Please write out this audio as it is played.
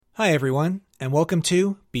Hi, everyone, and welcome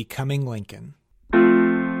to Becoming Lincoln.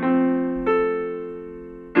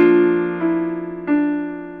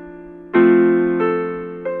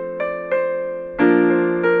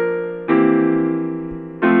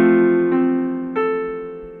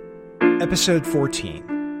 Episode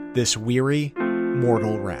 14, This Weary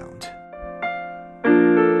Mortal Round.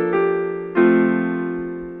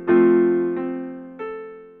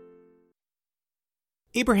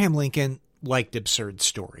 Abraham Lincoln liked absurd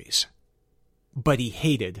stories, but he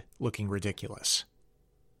hated looking ridiculous.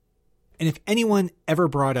 And if anyone ever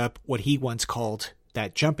brought up what he once called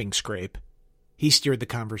that jumping scrape, he steered the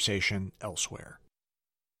conversation elsewhere.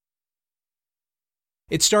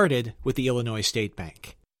 It started with the Illinois State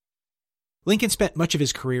Bank. Lincoln spent much of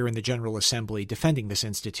his career in the General Assembly defending this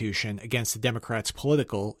institution against the Democrats'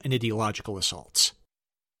 political and ideological assaults.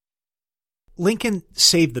 Lincoln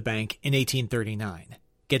saved the bank in 1839,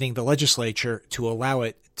 getting the legislature to allow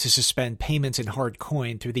it to suspend payments in hard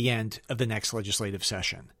coin through the end of the next legislative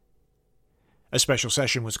session. A special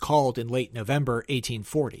session was called in late November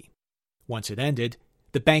 1840. Once it ended,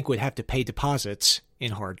 the bank would have to pay deposits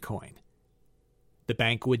in hard coin. The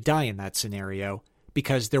bank would die in that scenario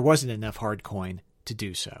because there wasn't enough hard coin to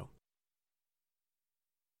do so.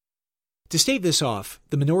 To stave this off,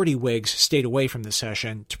 the minority Whigs stayed away from the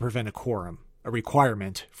session to prevent a quorum, a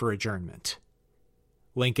requirement for adjournment.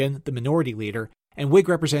 Lincoln, the minority leader, and Whig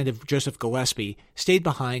Representative Joseph Gillespie stayed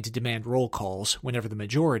behind to demand roll calls whenever the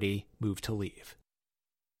majority moved to leave.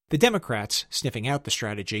 The Democrats, sniffing out the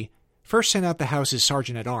strategy, first sent out the House's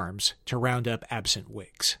sergeant-at-arms to round up absent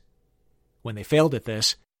Whigs. When they failed at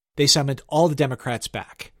this, they summoned all the Democrats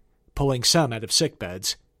back, pulling some out of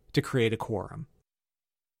sickbeds to create a quorum.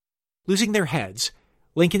 Losing their heads,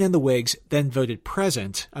 Lincoln and the Whigs then voted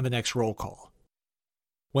present on the next roll call.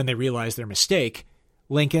 When they realized their mistake,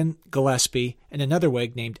 Lincoln, Gillespie, and another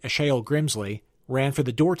Whig named Ashael Grimsley ran for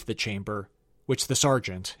the door to the chamber, which the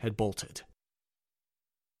sergeant had bolted.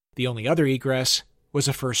 The only other egress was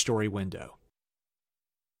a first-story window.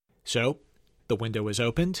 So, the window was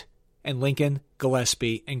opened, and Lincoln,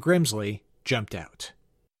 Gillespie, and Grimsley jumped out.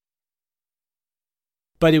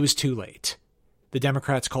 But it was too late. The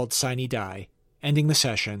Democrats called sine die, ending the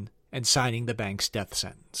session and signing the bank's death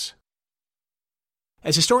sentence.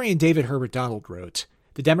 As historian David Herbert Donald wrote,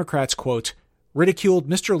 the Democrats, quote, ridiculed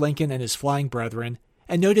Mr. Lincoln and his flying brethren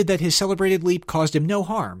and noted that his celebrated leap caused him no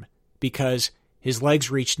harm because his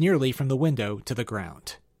legs reached nearly from the window to the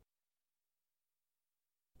ground.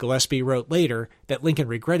 Gillespie wrote later that Lincoln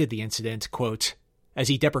regretted the incident, quote, as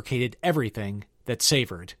he deprecated everything that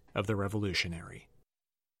savored of the revolutionary.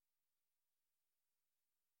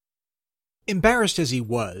 Embarrassed as he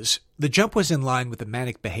was, the jump was in line with the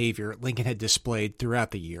manic behavior Lincoln had displayed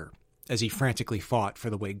throughout the year as he frantically fought for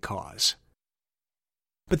the Whig cause.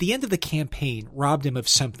 But the end of the campaign robbed him of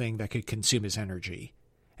something that could consume his energy,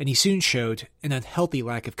 and he soon showed an unhealthy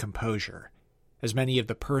lack of composure, as many of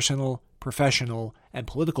the personal, professional, and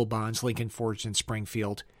political bonds Lincoln forged in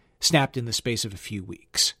Springfield snapped in the space of a few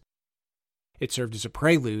weeks. It served as a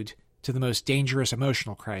prelude to the most dangerous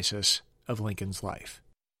emotional crisis of Lincoln's life.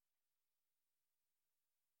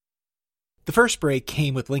 The first break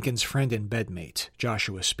came with Lincoln's friend and bedmate,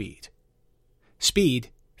 Joshua Speed. Speed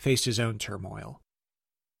faced his own turmoil.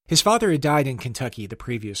 His father had died in Kentucky the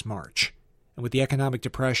previous March, and with the economic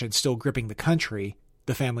depression still gripping the country,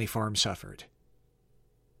 the family farm suffered.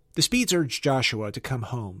 The Speeds urged Joshua to come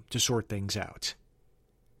home to sort things out.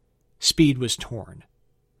 Speed was torn.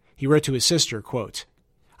 He wrote to his sister, quote,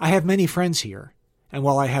 I have many friends here, and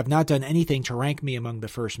while I have not done anything to rank me among the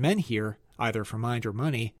first men here, either for mind or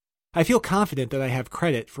money, I feel confident that I have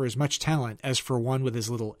credit for as much talent as for one with as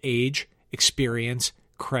little age, experience,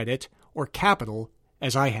 credit, or capital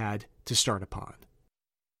as I had to start upon.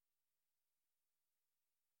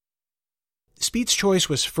 Speed's choice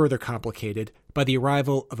was further complicated by the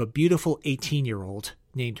arrival of a beautiful 18-year-old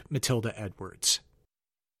named Matilda Edwards.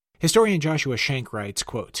 Historian Joshua Schenck writes,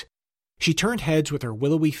 quote, she turned heads with her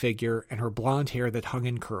willowy figure and her blonde hair that hung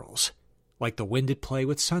in curls, like the wind at play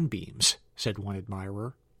with sunbeams, said one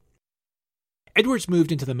admirer. Edwards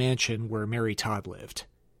moved into the mansion where Mary Todd lived.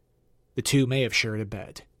 The two may have shared a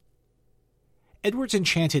bed. Edwards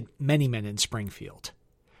enchanted many men in Springfield.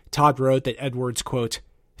 Todd wrote that Edwards, quote,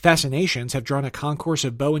 fascinations have drawn a concourse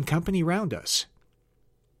of Beau and company round us.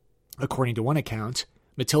 According to one account,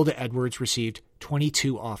 Matilda Edwards received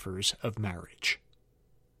 22 offers of marriage.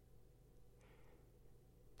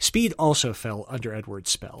 Speed also fell under Edwards'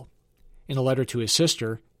 spell. In a letter to his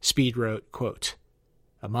sister, Speed wrote, quote,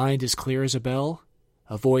 a mind as clear as a bell,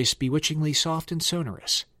 a voice bewitchingly soft and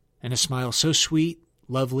sonorous, and a smile so sweet,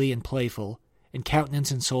 lovely, and playful and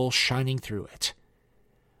countenance and soul shining through it.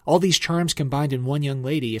 All these charms combined in one young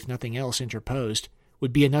lady, if nothing else interposed,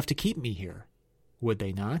 would be enough to keep me here, would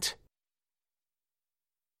they not?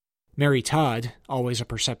 Mary Todd, always a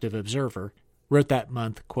perceptive observer, wrote that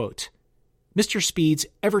month, quote, Mr. Speed's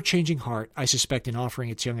ever-changing heart I suspect in offering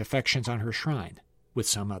its young affections on her shrine, with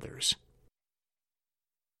some others.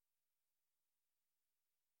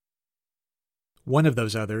 One of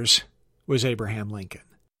those others was Abraham Lincoln.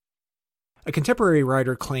 A contemporary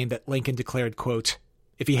writer claimed that Lincoln declared, quote,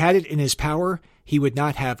 if he had it in his power, he would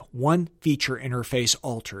not have one feature in her face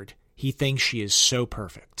altered. He thinks she is so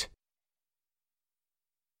perfect.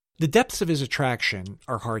 The depths of his attraction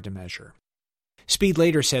are hard to measure. Speed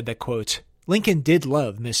later said that, quote, Lincoln did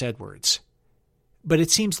love Miss Edwards, but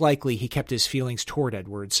it seems likely he kept his feelings toward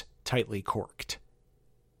Edwards tightly corked.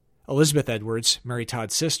 Elizabeth Edwards, Mary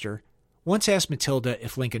Todd's sister, once asked Matilda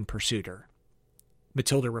if Lincoln pursued her.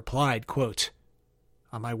 Matilda replied, quote,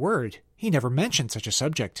 on my word, he never mentioned such a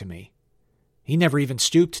subject to me. He never even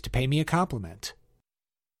stooped to pay me a compliment.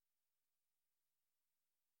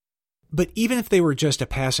 But even if they were just a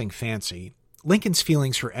passing fancy, Lincoln's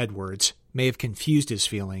feelings for Edwards may have confused his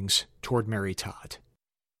feelings toward Mary Todd.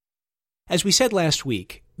 As we said last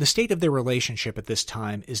week, the state of their relationship at this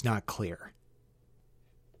time is not clear.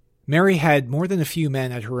 Mary had more than a few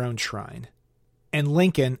men at her own shrine, and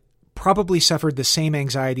Lincoln probably suffered the same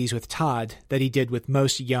anxieties with Todd that he did with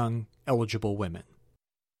most young, eligible women.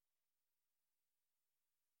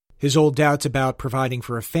 His old doubts about providing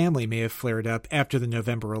for a family may have flared up after the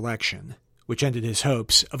November election, which ended his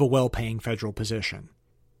hopes of a well-paying federal position.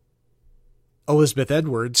 Elizabeth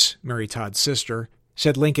Edwards, Mary Todd's sister,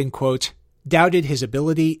 said Lincoln, quote, doubted his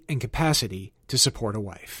ability and capacity to support a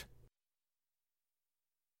wife.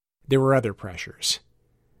 There were other pressures.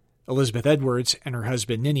 Elizabeth Edwards and her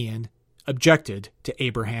husband Ninian objected to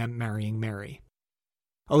Abraham marrying Mary.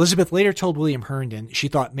 Elizabeth later told William Herndon she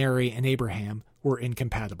thought Mary and Abraham were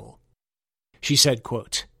incompatible. She said,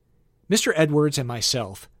 quote, Mr. Edwards and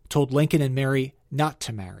myself told Lincoln and Mary not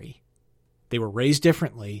to marry. They were raised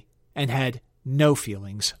differently and had no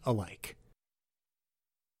feelings alike.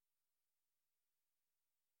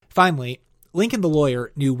 Finally, Lincoln the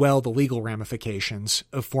lawyer knew well the legal ramifications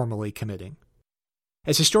of formally committing.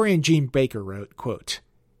 As historian Gene Baker wrote, quote,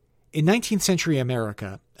 in 19th century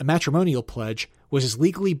America, a matrimonial pledge was as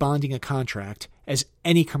legally binding a contract as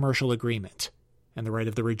any commercial agreement, and the right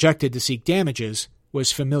of the rejected to seek damages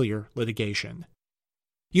was familiar litigation.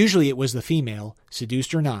 Usually it was the female,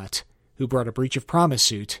 seduced or not, who brought a breach of promise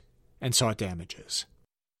suit and sought damages.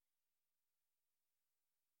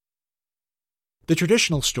 The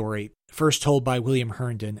traditional story, first told by William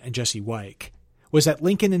Herndon and Jesse Wyke, was that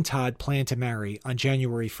Lincoln and Todd planned to marry on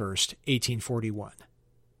January 1st, 1841,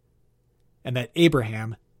 and that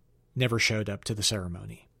Abraham never showed up to the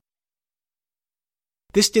ceremony.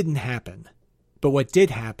 This didn't happen, but what did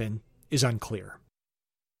happen is unclear.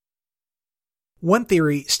 One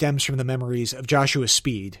theory stems from the memories of Joshua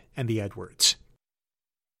Speed and the Edwards.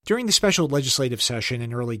 During the special legislative session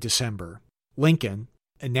in early December, Lincoln,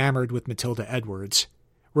 enamored with Matilda Edwards,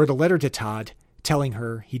 wrote a letter to Todd telling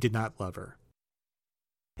her he did not love her.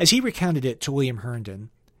 As he recounted it to William Herndon,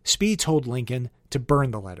 Speed told Lincoln to burn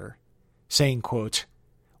the letter, saying, quote,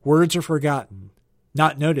 words are forgotten,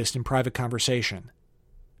 not noticed in private conversation,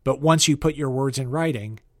 but once you put your words in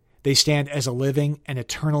writing, they stand as a living and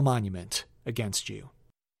eternal monument against you.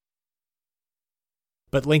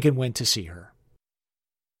 But Lincoln went to see her.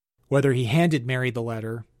 Whether he handed Mary the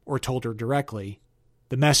letter or told her directly,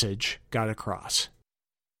 the message got across.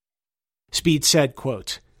 Speed said,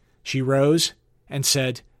 quote, she rose and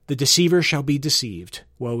said, the deceiver shall be deceived,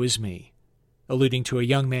 woe is me, alluding to a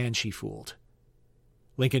young man she fooled.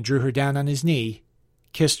 Lincoln drew her down on his knee,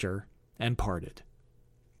 kissed her, and parted.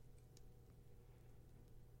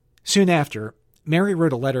 Soon after, Mary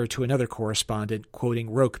wrote a letter to another correspondent quoting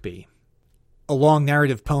Rokeby, a long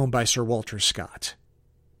narrative poem by Sir Walter Scott.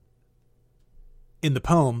 In the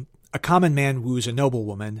poem, a common man woos a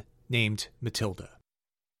noblewoman named Matilda.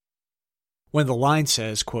 One of the lines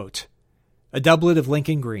says, quote, a doublet of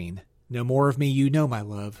Lincoln green, no more of me you know, my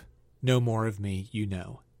love, no more of me you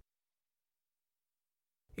know.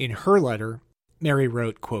 In her letter, Mary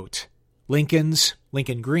wrote, quote, Lincoln's,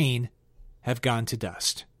 Lincoln green, have gone to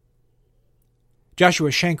dust.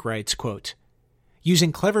 Joshua Schenck writes, quote,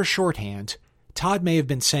 using clever shorthand, Todd may have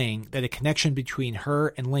been saying that a connection between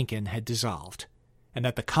her and Lincoln had dissolved, and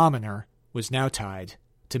that the commoner was now tied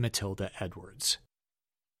to Matilda Edwards.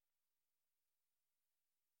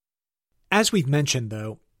 As we've mentioned,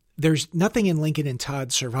 though, there's nothing in Lincoln and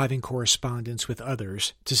Todd's surviving correspondence with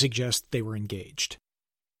others to suggest they were engaged.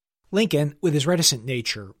 Lincoln, with his reticent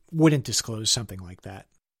nature, wouldn't disclose something like that.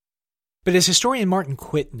 But as historian Martin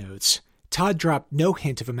Quitt notes, Todd dropped no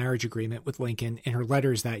hint of a marriage agreement with Lincoln in her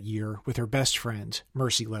letters that year with her best friend,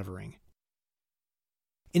 Mercy Levering.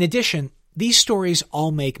 In addition, these stories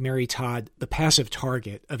all make Mary Todd the passive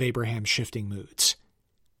target of Abraham's shifting moods.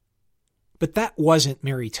 But that wasn't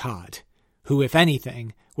Mary Todd, who, if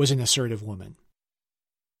anything, was an assertive woman.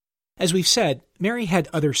 As we've said, Mary had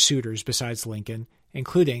other suitors besides Lincoln,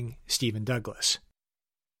 including Stephen Douglas.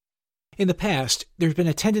 In the past, there's been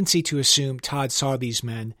a tendency to assume Todd saw these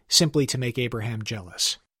men simply to make Abraham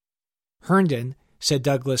jealous. Herndon said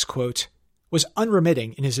Douglas, quote, was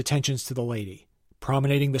unremitting in his attentions to the lady,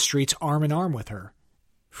 promenading the streets arm in arm with her,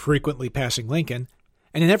 frequently passing Lincoln,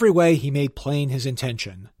 and in every way he made plain his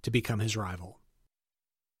intention to become his rival.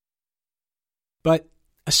 But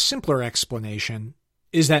a simpler explanation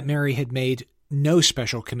is that Mary had made no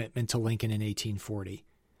special commitment to Lincoln in 1840,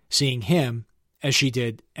 seeing him as she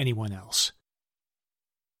did anyone else.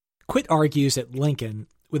 Quitt argues that Lincoln,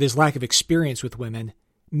 with his lack of experience with women,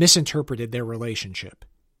 misinterpreted their relationship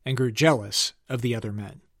and grew jealous of the other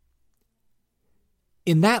men.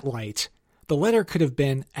 In that light, the letter could have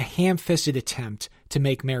been a ham-fisted attempt to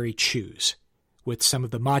make Mary choose, with some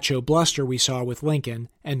of the macho bluster we saw with Lincoln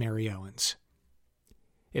and Mary Owens.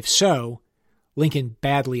 If so, Lincoln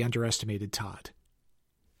badly underestimated Todd.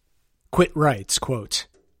 Quitt writes, quote,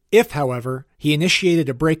 if, however, he initiated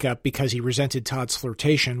a breakup because he resented Todd's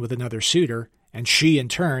flirtation with another suitor, and she, in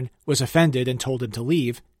turn, was offended and told him to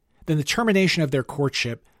leave, then the termination of their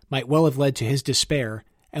courtship might well have led to his despair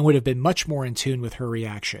and would have been much more in tune with her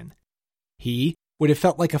reaction. He would have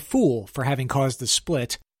felt like a fool for having caused the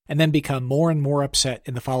split and then become more and more upset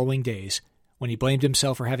in the following days when he blamed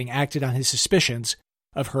himself for having acted on his suspicions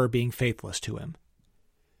of her being faithless to him.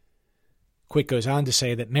 Quitt goes on to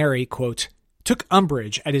say that Mary, quote, took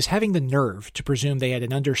umbrage at his having the nerve to presume they had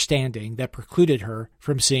an understanding that precluded her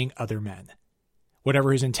from seeing other men.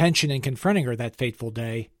 Whatever his intention in confronting her that fateful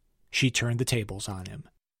day, she turned the tables on him.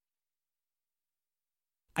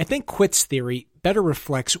 I think Quitt's theory better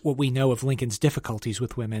reflects what we know of Lincoln's difficulties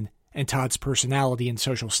with women and Todd's personality and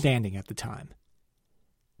social standing at the time.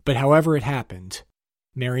 But however it happened,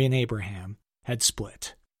 Mary and Abraham had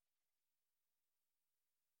split.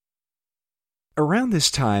 Around this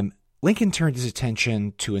time, Lincoln turned his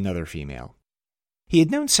attention to another female. He had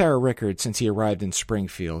known Sarah Rickard since he arrived in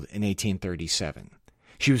Springfield in 1837.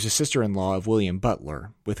 She was a sister-in-law of William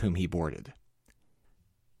Butler, with whom he boarded.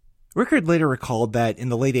 Rickard later recalled that in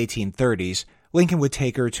the late 1830s, Lincoln would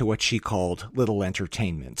take her to what she called little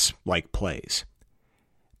entertainments, like plays.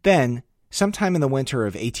 Then, sometime in the winter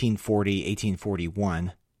of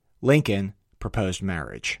 1840-1841, Lincoln proposed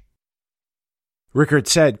marriage. Rickard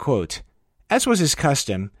said, quote, as was his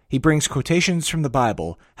custom, he brings quotations from the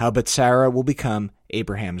Bible, how but Sarah will become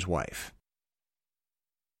Abraham's wife.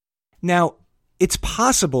 Now, it's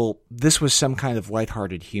possible this was some kind of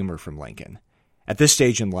lighthearted humor from Lincoln. At this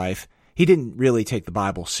stage in life, he didn't really take the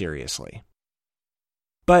Bible seriously.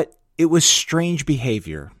 But it was strange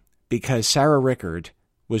behavior because Sarah Rickard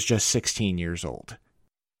was just 16 years old.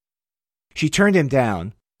 She turned him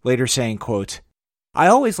down, later saying, quote, I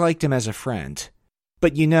always liked him as a friend,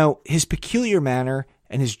 but you know, his peculiar manner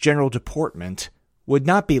and his general deportment would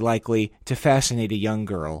not be likely to fascinate a young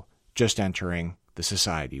girl just entering the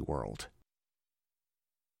society world.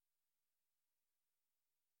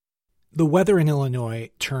 The weather in Illinois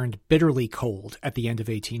turned bitterly cold at the end of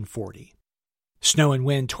 1840. Snow and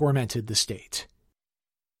wind tormented the state.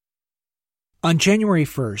 On January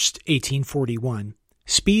 1st, 1841,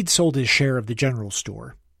 Speed sold his share of the general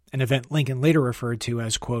store, an event Lincoln later referred to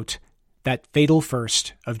as, quote, that fatal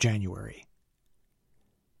 1st of January.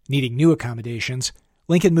 Needing new accommodations,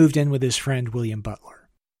 Lincoln moved in with his friend William Butler.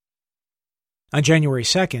 On January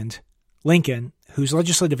 2nd, Lincoln, whose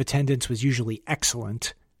legislative attendance was usually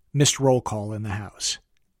excellent, missed roll call in the House.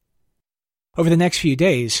 Over the next few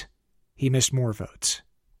days, he missed more votes.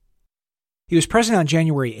 He was present on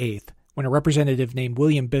January 8th when a representative named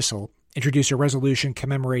William Bissell introduced a resolution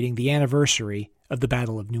commemorating the anniversary of the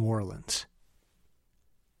Battle of New Orleans.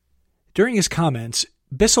 During his comments,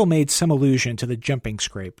 Bissell made some allusion to the jumping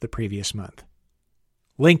scrape the previous month.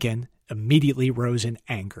 Lincoln immediately rose in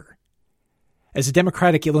anger. As the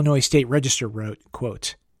Democratic Illinois State Register wrote,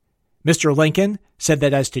 quote, Mr. Lincoln said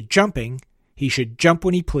that as to jumping, he should jump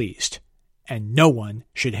when he pleased, and no one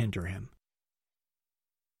should hinder him.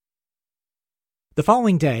 The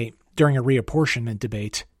following day, during a reapportionment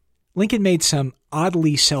debate, Lincoln made some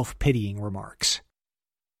oddly self-pitying remarks.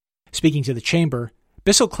 Speaking to the chamber,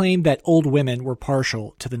 Bissell claimed that old women were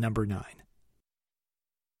partial to the number 9.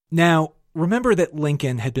 Now, remember that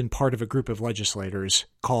Lincoln had been part of a group of legislators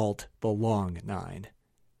called the Long Nine.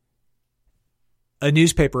 A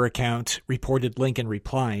newspaper account reported Lincoln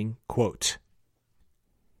replying, quote,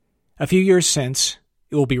 "A few years since,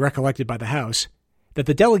 it will be recollected by the House, that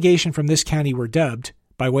the delegation from this county were dubbed,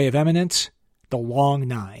 by way of eminence, the Long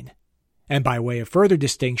Nine, and by way of further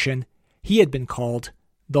distinction, he had been called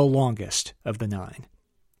the longest of the nine.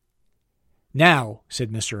 Now,"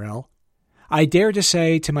 said Mr. L., "I dare to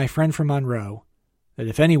say to my friend from Monroe that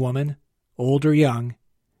if any woman, old or young,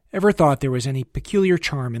 ever thought there was any peculiar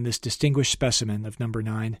charm in this distinguished specimen of number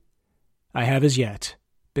 9, I have as yet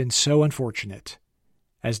been so unfortunate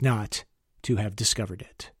as not to have discovered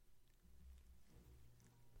it."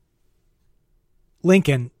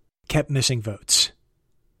 Lincoln kept missing votes,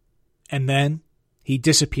 and then he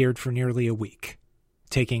disappeared for nearly a week,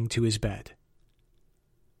 taking to his bed.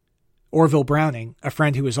 Orville Browning, a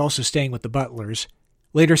friend who was also staying with the Butlers,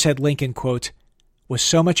 later said Lincoln, quote, "was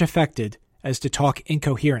so much affected as to talk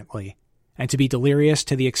incoherently and to be delirious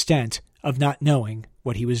to the extent of not knowing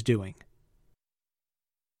what he was doing."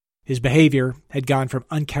 His behavior had gone from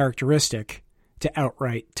uncharacteristic to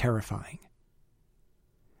outright terrifying.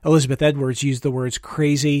 Elizabeth Edwards used the words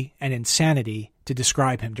crazy and insanity to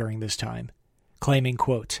describe him during this time, claiming,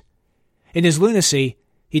 quote, "In his lunacy,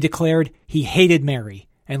 he declared he hated Mary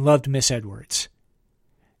and loved Miss Edwards.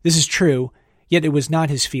 This is true, yet it was not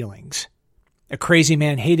his feelings. A crazy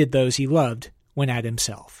man hated those he loved when at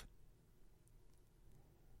himself."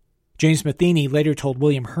 James Matheny later told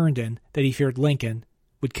William Herndon that he feared Lincoln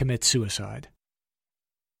would commit suicide.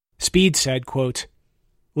 Speed said, quote,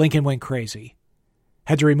 "Lincoln went crazy,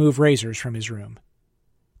 had to remove razors from his room,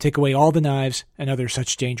 take away all the knives and other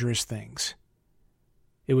such dangerous things.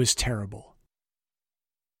 It was terrible."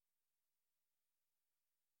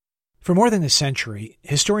 For more than a century,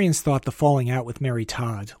 historians thought the falling out with Mary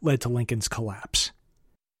Todd led to Lincoln's collapse.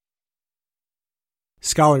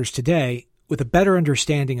 Scholars today, with a better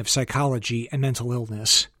understanding of psychology and mental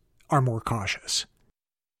illness, are more cautious.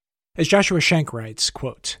 As Joshua Schenck writes,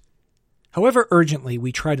 quote, "However urgently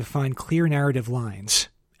we try to find clear narrative lines,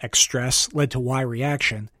 X stress led to Y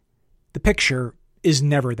reaction, the picture is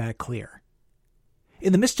never that clear.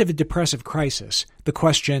 In the midst of a depressive crisis, the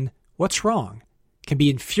question, 'What's wrong?' can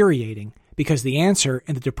be infuriating because the answer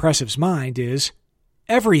in the depressive's mind is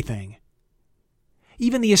everything.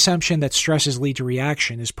 Even the assumption that stresses lead to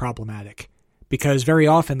reaction is problematic, because very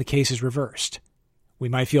often the case is reversed. We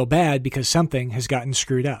might feel bad because something has gotten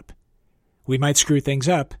screwed up. We might screw things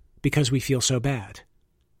up because we feel so bad,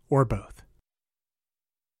 or both."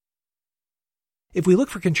 If we look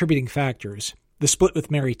for contributing factors, the split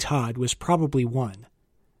with Mary Todd was probably one,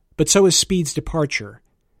 but so is Speed's departure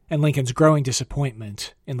and Lincoln's growing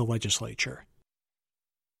disappointment in the legislature.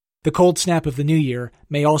 The cold snap of the new year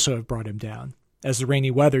may also have brought him down, as the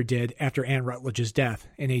rainy weather did after Anne Rutledge's death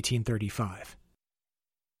in 1835.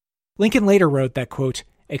 Lincoln later wrote that, quote,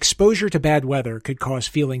 "exposure to bad weather could cause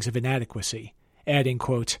feelings of inadequacy," adding,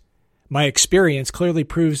 quote, "My experience clearly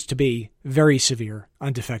proves to be very severe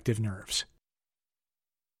on defective nerves."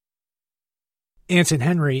 Anson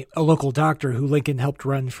Henry, a local doctor who Lincoln helped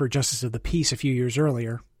run for Justice of the Peace a few years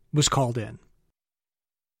earlier, was called in.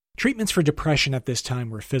 Treatments for depression at this time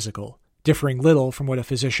were physical, differing little from what a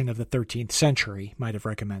physician of the 13th century might have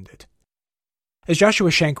recommended. As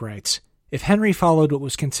Joshua Schenck writes, if Henry followed what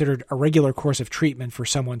was considered a regular course of treatment for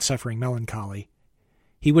someone suffering melancholy,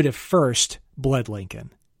 he would have first bled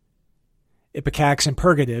Lincoln. Ipecacs and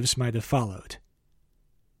purgatives might have followed.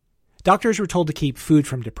 Doctors were told to keep food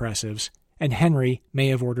from depressives, and Henry may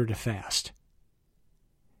have ordered a fast.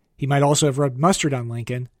 He might also have rubbed mustard on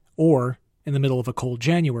Lincoln, or, in the middle of a cold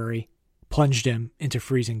January, plunged him into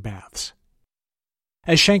freezing baths.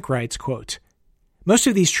 As Schenck writes, quote, "Most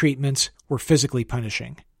of these treatments were physically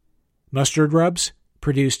punishing. Mustard rubs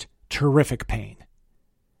produced terrific pain.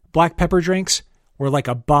 Black pepper drinks were like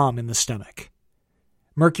a bomb in the stomach.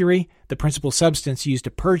 Mercury, the principal substance used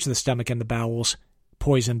to purge the stomach and the bowels,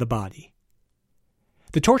 poisoned the body."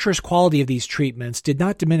 The torturous quality of these treatments did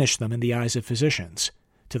not diminish them in the eyes of physicians.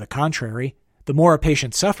 To the contrary, the more a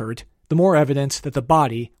patient suffered, the more evidence that the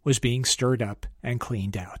body was being stirred up and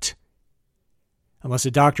cleaned out. Unless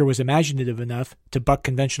a doctor was imaginative enough to buck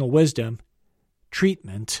conventional wisdom,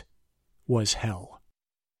 treatment was hell.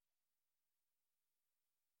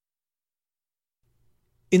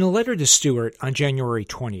 In a letter to Stuart on January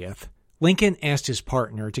 20th, Lincoln asked his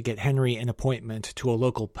partner to get Henry an appointment to a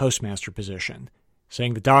local postmaster position,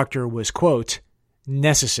 saying the doctor was, quote,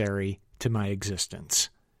 "necessary to my existence."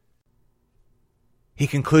 He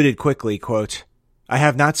concluded quickly, quote, "I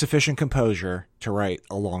have not sufficient composure to write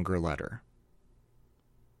a longer letter."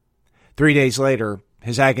 3 days later,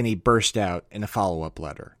 his agony burst out in a follow-up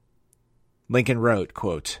letter. Lincoln wrote,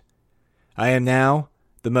 quote, "I am now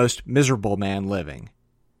the most miserable man living.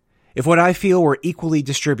 If what I feel were equally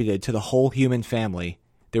distributed to the whole human family,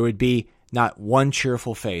 there would be not one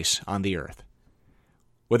cheerful face on the earth.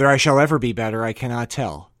 Whether I shall ever be better, I cannot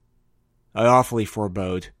tell. I awfully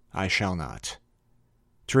forebode I shall not.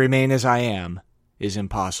 To remain as I am is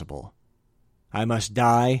impossible. I must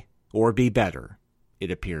die or be better, it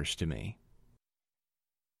appears to me."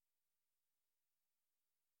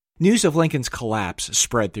 News of Lincoln's collapse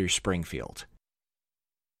spread through Springfield.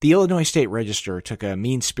 The Illinois State Register took a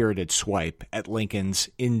mean-spirited swipe at Lincoln's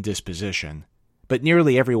indisposition, but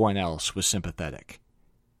nearly everyone else was sympathetic.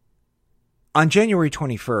 On January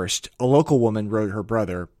 21st, a local woman wrote her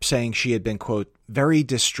brother saying she had been, quote, "very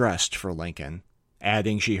distressed for Lincoln,"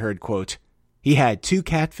 adding she heard, quote, "he had 2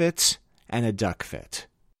 cat fits and a duck fit."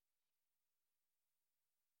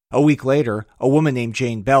 A week later, a woman named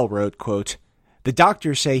Jane Bell wrote, quote, "The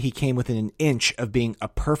doctors say he came within an inch of being a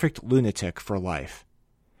perfect lunatic for life.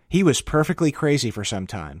 He was perfectly crazy for some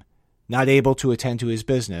time, not able to attend to his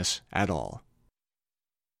business at all."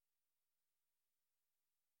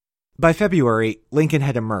 By February, Lincoln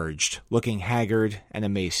had emerged, looking haggard and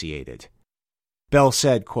emaciated. Bell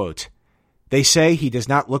said, quote, "They say he does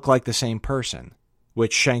not look like the same person,"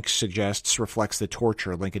 which Shanks suggests reflects the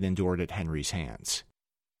torture Lincoln endured at Henry's hands.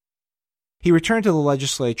 He returned to the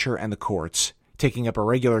legislature and the courts, taking up a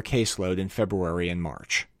regular caseload in February and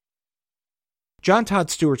March. John Todd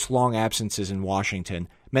Stewart's long absences in Washington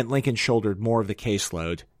meant Lincoln shouldered more of the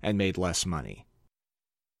caseload and made less money.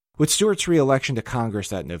 With Stewart's re-election to Congress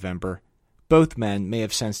that November, both men may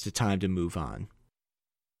have sensed it time to move on.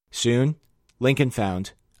 Soon, Lincoln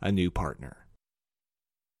found a new partner.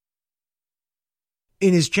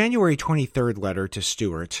 In his January 23rd letter to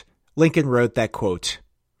Stewart, Lincoln wrote that, quote,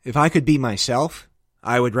 "If I could be myself,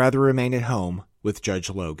 I would rather remain at home with Judge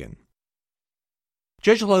Logan."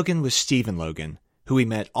 Judge Logan was Stephen Logan, who we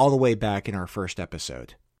met all the way back in our first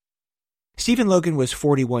episode. Stephen Logan was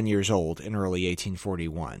 41 years old in early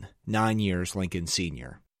 1841, 9 years Lincoln's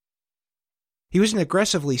senior. He was an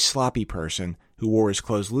aggressively sloppy person who wore his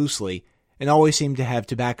clothes loosely and always seemed to have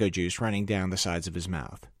tobacco juice running down the sides of his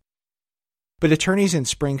mouth. But attorneys in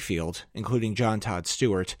Springfield, including John Todd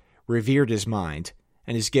Stewart, revered his mind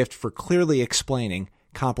and his gift for clearly explaining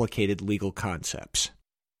complicated legal concepts.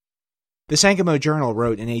 The Sangamo Journal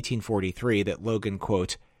wrote in 1843 that Logan,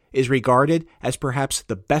 quote, "is regarded as perhaps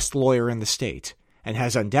the best lawyer in the state, and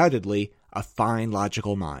has undoubtedly a fine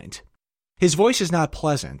logical mind. His voice is not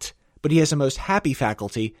pleasant, but he has a most happy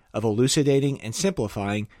faculty of elucidating and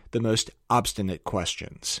simplifying the most obstinate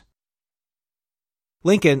questions."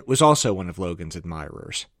 Lincoln was also one of Logan's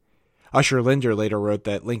admirers. Usher Linder later wrote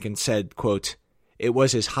that Lincoln said, quote, "It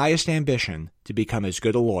was his highest ambition to become as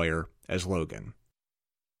good a lawyer as Logan."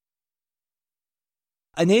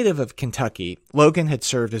 A native of Kentucky, Logan had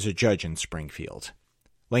served as a judge in Springfield.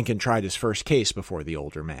 Lincoln tried his first case before the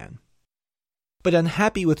older man. But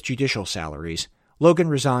unhappy with judicial salaries, Logan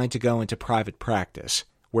resigned to go into private practice,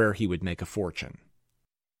 where he would make a fortune.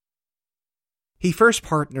 He first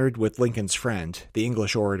partnered with Lincoln's friend, the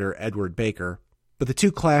English orator Edward Baker, but the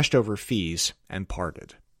two clashed over fees and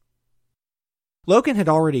parted. Logan had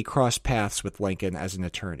already crossed paths with Lincoln as an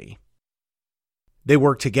attorney. They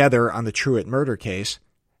worked together on the Truett murder case,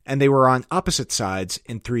 and they were on opposite sides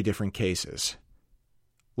in 3 different cases.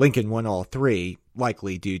 Lincoln won all 3,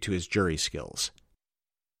 likely due to his jury skills.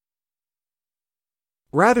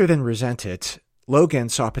 Rather than resent it, Logan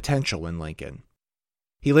saw potential in Lincoln.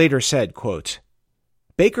 He later said, quote,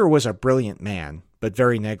 "Baker was a brilliant man, but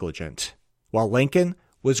very negligent, while Lincoln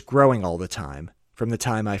was growing all the time, from the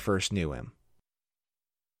time I first knew him."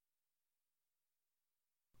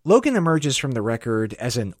 Logan emerges from the record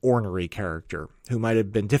as an ornery character who might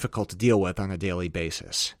have been difficult to deal with on a daily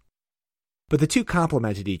basis. But the two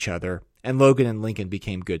complemented each other, and Logan and Lincoln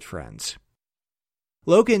became good friends.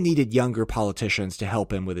 Logan needed younger politicians to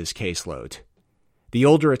help him with his caseload. The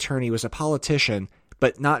older attorney was a politician,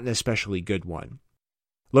 but not an especially good one.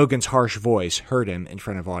 Logan's harsh voice hurt him in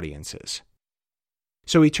front of audiences.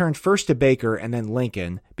 So he turned first to Baker and then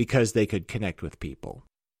Lincoln because they could connect with people.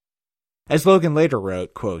 As Logan later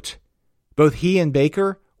wrote, quote, "Both he and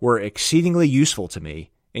Baker were exceedingly useful to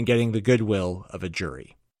me in getting the goodwill of a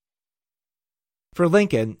jury." For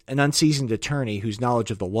Lincoln, an unseasoned attorney whose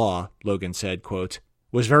knowledge of the law, Logan said, quote,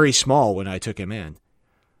 "was very small when I took him in,"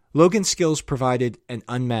 Logan's skills provided an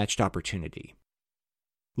unmatched opportunity.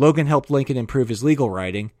 Logan helped Lincoln improve his legal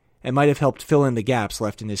writing and might have helped fill in the gaps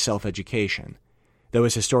left in his self-education, though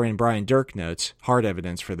as historian Brian Dirk notes, hard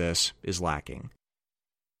evidence for this is lacking.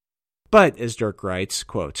 But, as Dirk writes,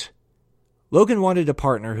 quote, Logan wanted a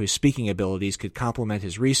partner whose speaking abilities could complement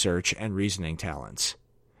his research and reasoning talents.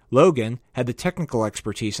 Logan had the technical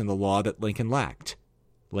expertise in the law that Lincoln lacked.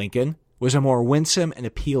 Lincoln was a more winsome and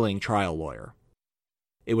appealing trial lawyer.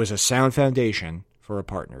 It was a sound foundation for a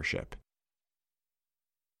partnership.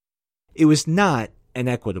 It was not an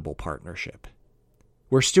equitable partnership.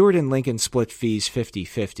 Where Stewart and Lincoln split fees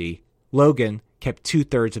 50-50, Logan kept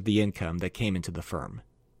 2/3 of the income that came into the firm.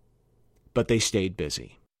 But they stayed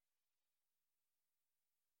busy.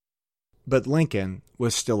 But Lincoln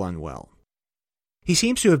was still unwell. He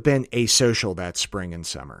seems to have been asocial that spring and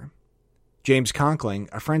summer. James Conkling,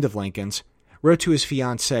 a friend of Lincoln's, wrote to his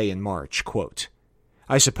fiancée in March, quote,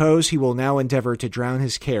 I suppose he will now endeavor to drown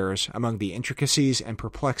his cares among the intricacies and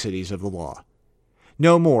perplexities of the law.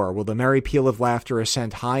 No more will the merry peal of laughter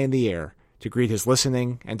ascend high in the air to greet his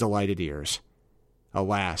listening and delighted ears.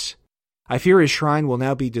 Alas, I fear his shrine will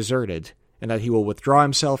now be deserted, and that he will withdraw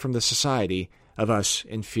himself from the society of us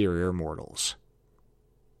inferior mortals.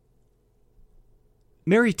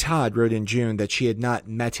 Mary Todd wrote in June that she had not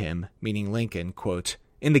met him, meaning Lincoln, quote,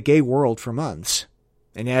 in the gay world for months,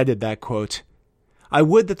 and added that, quote, I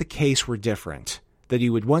would that the case were different, that he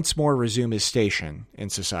would once more resume his station in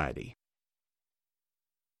society.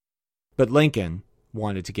 But Lincoln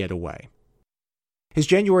wanted to get away. His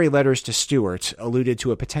January letters to Stewart alluded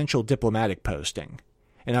to a potential diplomatic posting,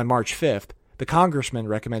 and on March 5th, the congressman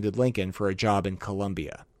recommended Lincoln for a job in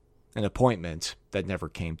Columbia, an appointment that never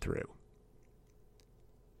came through.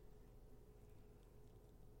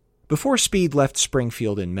 Before Speed left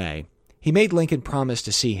Springfield in May, he made Lincoln promise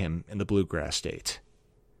to see him in the Bluegrass State.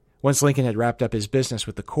 Once Lincoln had wrapped up his business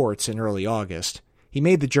with the courts in early August, he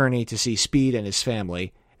made the journey to see Speed and his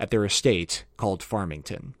family at their estate called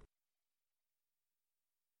Farmington.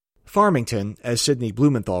 Farmington, as Sidney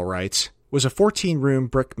Blumenthal writes, was a 14-room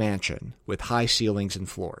brick mansion with high ceilings and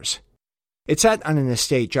floors. It sat on an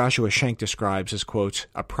estate Joshua Schenck describes as, quote,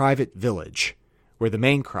 a private village, where the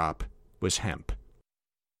main crop was hemp.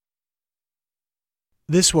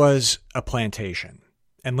 This was a plantation,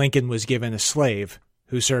 and Lincoln was given a slave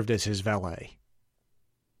who served as his valet.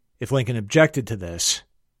 If Lincoln objected to this,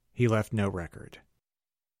 he left no record.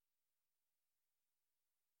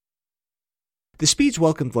 The Speeds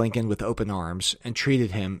welcomed Lincoln with open arms and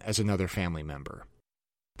treated him as another family member.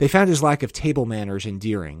 They found his lack of table manners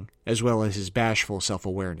endearing, as well as his bashful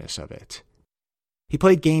self-awareness of it. He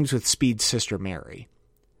played games with Speed's sister Mary.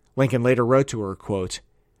 Lincoln later wrote to her, quote,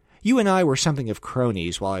 You and I were something of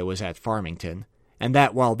cronies while I was at Farmington, and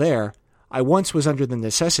that while there, I once was under the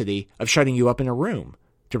necessity of shutting you up in a room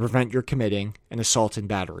to prevent your committing an assault and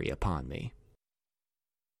battery upon me.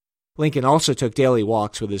 Lincoln also took daily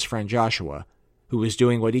walks with his friend Joshua, who was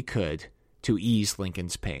doing what he could to ease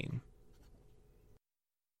Lincoln's pain.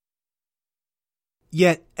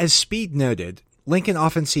 Yet, as Speed noted, Lincoln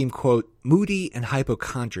often seemed, quote, moody and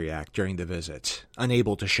hypochondriac during the visit,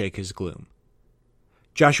 unable to shake his gloom.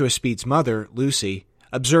 Joshua Speed's mother, Lucy,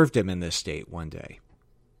 observed him in this state one day.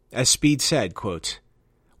 As Speed said, quote,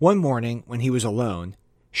 One morning, when he was alone,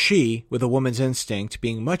 she, with a woman's instinct,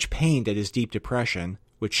 being much pained at his deep depression,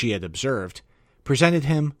 which she had observed, presented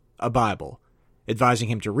him a Bible, advising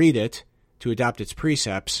him to read it, to adopt its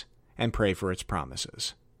precepts, and pray for its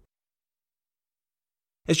promises.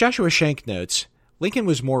 As Joshua Schenck notes, Lincoln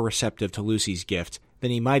was more receptive to Lucy's gift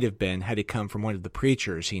than he might have been had it come from one of the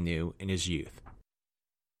preachers he knew in his youth.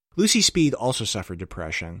 Lucy Speed also suffered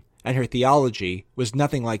depression, and her theology was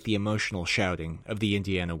nothing like the emotional shouting of the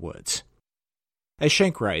Indiana woods. As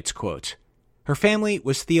Schenck writes, quote, Her family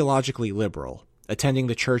was theologically liberal, attending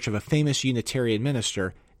the church of a famous Unitarian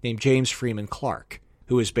minister named James Freeman Clark,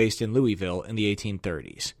 who was based in Louisville in the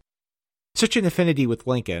 1830s. Such an affinity with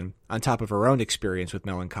Lincoln, on top of her own experience with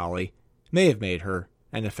melancholy, may have made her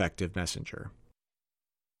an effective messenger.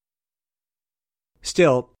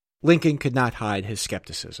 Still, Lincoln could not hide his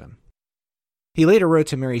skepticism. He later wrote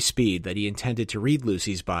to Mary Speed that he intended to read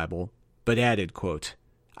Lucy's Bible, but added, quote,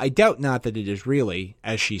 I doubt not that it is really,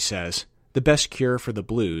 as she says, the best cure for the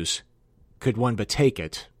blues, could one but take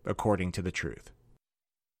it according to the truth.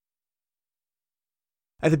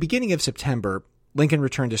 At the beginning of September, Lincoln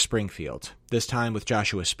returned to Springfield, this time with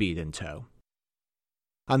Joshua Speed in tow.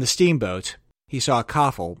 On the steamboat, he saw a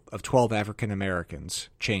coffle of 12 African Americans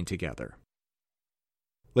chained together.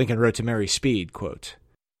 Lincoln wrote to Mary Speed, quote,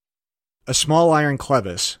 A small iron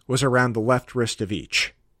clevis was around the left wrist of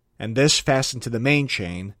each, and this fastened to the main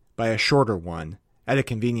chain by a shorter one at a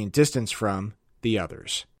convenient distance from the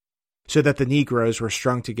others, so that the Negroes were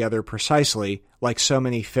strung together precisely like so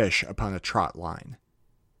many fish upon a trot line.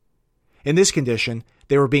 In this condition,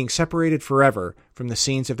 They were being separated forever from the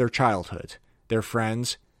scenes of their childhood, their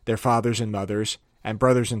friends, their fathers and mothers, and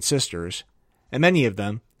brothers and sisters, and many of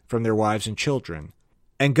them from their wives and children,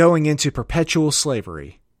 and going into perpetual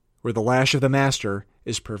slavery, where the lash of the master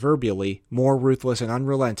is proverbially more ruthless and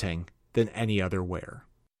unrelenting than any other wear.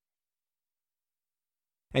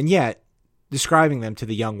 And yet, describing them to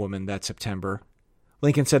the young woman that September,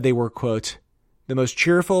 Lincoln said they were, quote, the most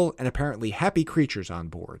cheerful and apparently happy creatures on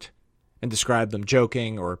board, and described them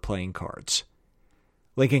joking or playing cards.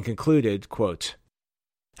 Lincoln concluded, quote,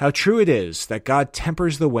 how true it is that God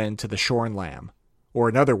tempers the wind to the shorn lamb, or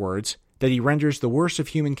in other words, that he renders the worst of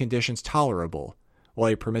human conditions tolerable, while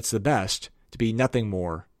he permits the best to be nothing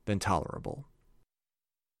more than tolerable.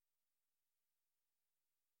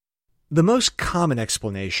 The most common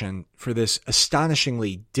explanation for this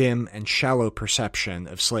astonishingly dim and shallow perception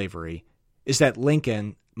of slavery is that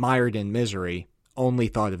Lincoln, mired in misery, only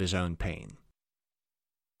thought of his own pain.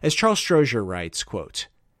 As Charles Strozier writes, quote,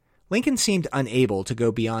 Lincoln seemed unable to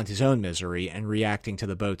go beyond his own misery and reacting to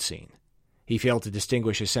the boat scene. He failed to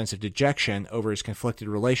distinguish his sense of dejection over his conflicted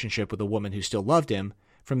relationship with a woman who still loved him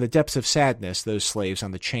from the depths of sadness those slaves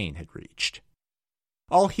on the chain had reached.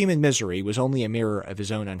 All human misery was only a mirror of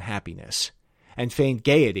his own unhappiness, and feigned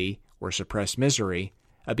gaiety, or suppressed misery,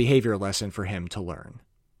 a behavior lesson for him to learn.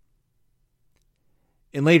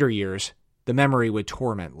 In later years, the memory would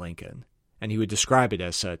torment Lincoln, and he would describe it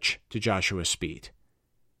as such to Joshua Speed.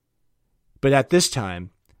 But at this time,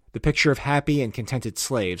 the picture of happy and contented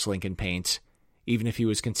slaves Lincoln paints, even if he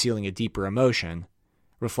was concealing a deeper emotion,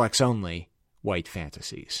 reflects only white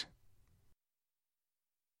fantasies.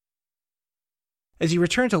 As he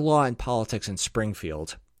returned to law and politics in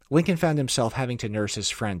Springfield, Lincoln found himself having to nurse his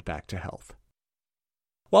friend back to health.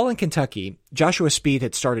 While in Kentucky, Joshua Speed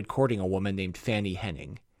had started courting a woman named Fanny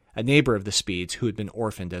Henning, a neighbor of the Speeds who had been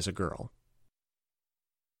orphaned as a girl.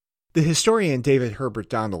 The historian David Herbert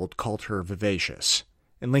Donald called her vivacious,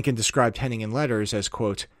 and Lincoln described Henning in letters as,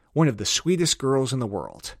 quote, one of the sweetest girls in the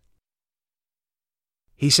world.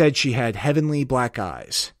 He said she had heavenly black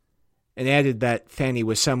eyes, and added that Fanny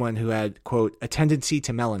was someone who had, quote, a tendency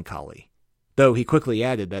to melancholy, though he quickly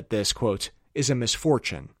added that this, quote, is a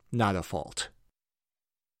misfortune, not a fault.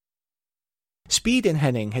 Speed and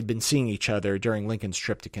Henning had been seeing each other during Lincoln's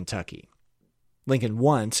trip to Kentucky. Lincoln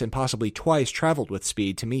once and possibly twice traveled with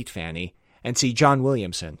Speed to meet Fanny and see John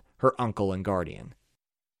Williamson, her uncle and guardian.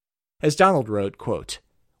 As Donald wrote, quote,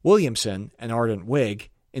 Williamson, an ardent Whig,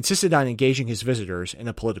 insisted on engaging his visitors in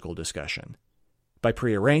a political discussion. By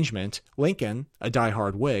prearrangement, Lincoln, a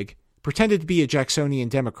diehard Whig, pretended to be a Jacksonian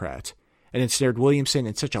Democrat and ensnared Williamson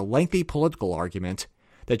in such a lengthy political argument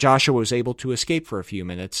that Joshua was able to escape for a few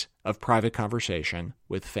minutes of private conversation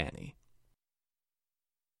with Fanny.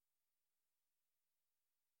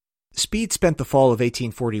 Speed spent the fall of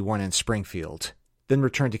 1841 in Springfield, then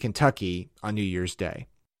returned to Kentucky on New Year's Day.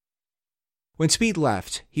 When Speed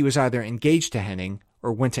left, he was either engaged to Henning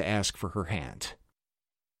or went to ask for her hand.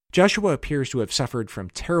 Joshua appears to have suffered from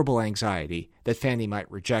terrible anxiety that Fanny might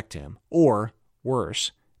reject him, or,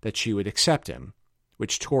 worse, that she would accept him,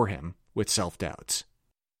 which tore him with self-doubts.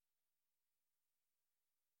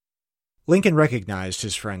 Lincoln recognized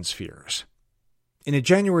his friend's fears. In a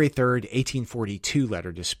January 3, 1842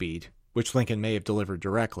 letter to Speed, which Lincoln may have delivered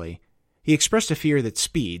directly, he expressed a fear that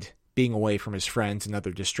Speed, being away from his friends and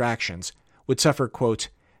other distractions, would suffer, quote,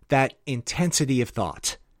 that intensity of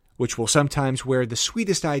thought, which will sometimes wear the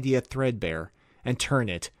sweetest idea threadbare and turn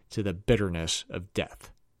it to the bitterness of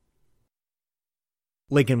death.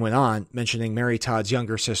 Lincoln went on, mentioning Mary Todd's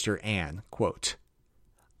younger sister, Anne, quote,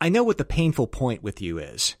 I know what the painful point with you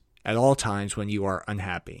is, at all times when you are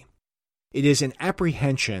unhappy. It is an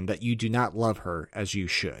apprehension that you do not love her as you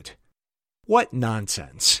should. What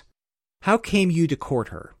nonsense! How came you to court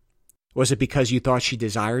her? Was it because you thought she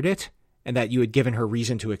desired it, and that you had given her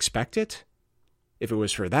reason to expect it? If it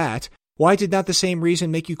was for that, why did not the same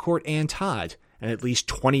reason make you court Anne Todd, and at least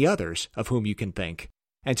 20 others of whom you can think,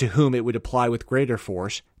 and to whom it would apply with greater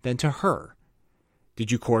force than to her?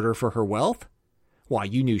 Did you court her for her wealth? Why,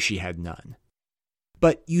 you knew she had none.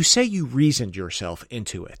 But you say you reasoned yourself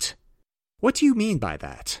into it. What do you mean by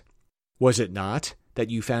that? Was it not that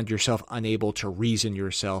you found yourself unable to reason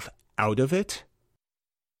yourself out of it?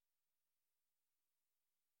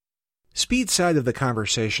 Speed's side of the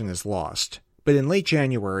conversation is lost, but in late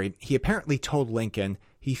January, he apparently told Lincoln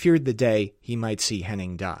he feared the day he might see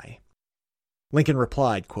Henning die. Lincoln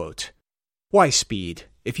replied, quote, Why, Speed,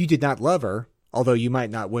 if you did not love her, although you might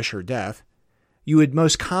not wish her death, you would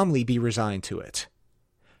most calmly be resigned to it.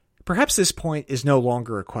 Perhaps this point is no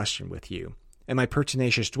longer a question with you, and my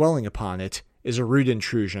pertinacious dwelling upon it is a rude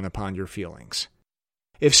intrusion upon your feelings.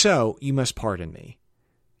 If so, you must pardon me.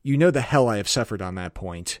 You know the hell I have suffered on that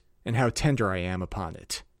point, and how tender I am upon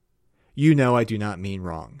it. You know I do not mean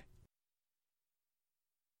wrong.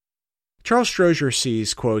 Charles Strozier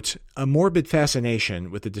sees, quote, a morbid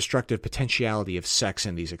fascination with the destructive potentiality of sex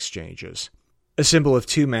in these exchanges, a symbol of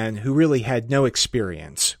two men who really had no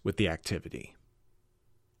experience with the activity.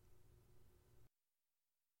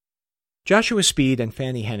 Joshua Speed and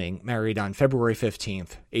Fanny Henning married on February 15,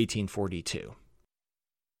 1842.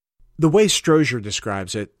 The way Strozier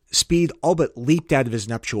describes it, Speed all but leaped out of his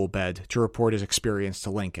nuptial bed to report his experience to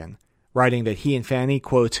Lincoln, writing that he and Fanny,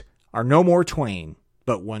 quote, are no more twain,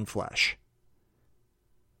 but one flesh.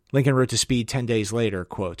 Lincoln wrote to Speed 10 days later,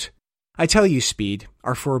 quote, I tell you, Speed,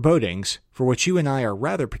 our forebodings, for which you and I are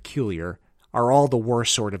rather peculiar, are all the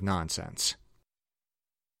worst sort of nonsense.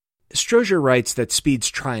 Strozier writes that Speed's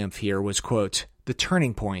triumph here was, quote, the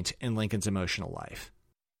turning point in Lincoln's emotional life.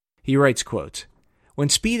 He writes, quote, when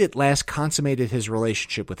Speed at last consummated his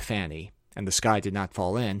relationship with Fanny, and the sky did not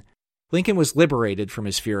fall in, Lincoln was liberated from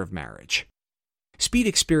his fear of marriage. Speed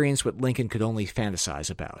experienced what Lincoln could only fantasize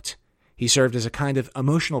about. He served as a kind of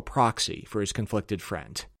emotional proxy for his conflicted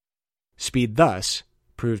friend. Speed thus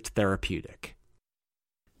proved therapeutic.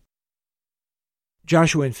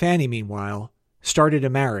 Joshua and Fanny, meanwhile, started a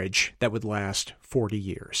marriage that would last 40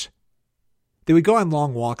 years. They would go on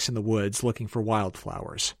long walks in the woods looking for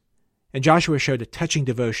wildflowers, and Joshua showed a touching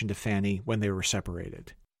devotion to Fanny when they were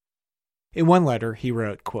separated. In one letter, he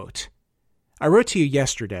wrote, quote, I wrote to you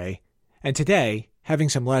yesterday, and today, having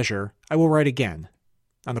some leisure, I will write again,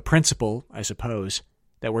 on the principle, I suppose,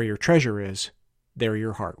 that where your treasure is, there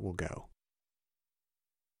your heart will go.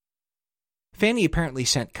 Fanny apparently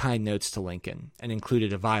sent kind notes to Lincoln and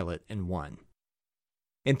included a violet in one.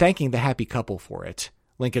 In thanking the happy couple for it,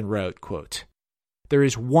 Lincoln wrote, quote, there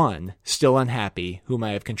is one still unhappy whom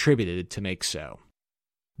I have contributed to make so.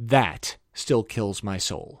 That still kills my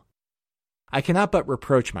soul. I cannot but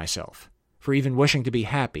reproach myself for even wishing to be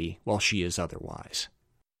happy while she is otherwise.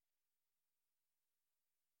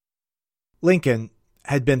 Lincoln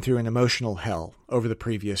had been through an emotional hell over the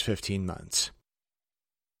previous 15 months.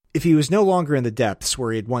 If he was no longer in the depths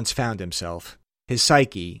where he had once found himself, his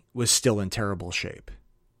psyche was still in terrible shape.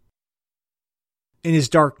 In his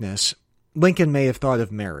darkness, Lincoln may have thought of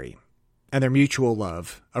Mary and their mutual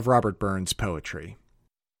love of Robert Burns' poetry.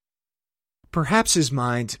 Perhaps his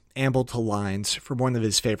mind ambled to lines from one of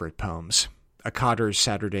his favorite poems, A Cotter's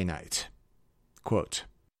Saturday Night. Quote,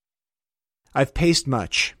 I've paced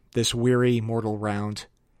much this weary mortal round,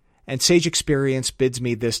 and sage experience bids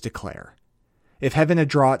me this declare. If heaven a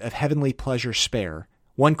draught of heavenly pleasure spare,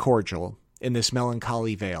 one cordial, in this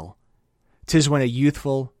melancholy vale, 'tis when a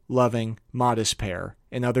youthful, loving, modest pair,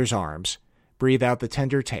 in others' arms, breathe out the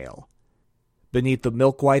tender tale, beneath the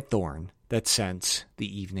milk-white thorn that scents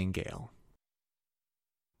the evening gale.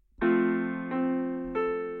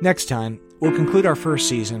 Next time, we'll conclude our first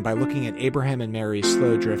season by looking at Abraham and Mary's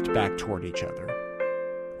slow drift back toward each other.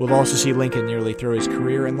 We'll also see Lincoln nearly throw his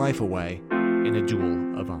career and life away in a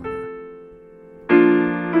duel of honor.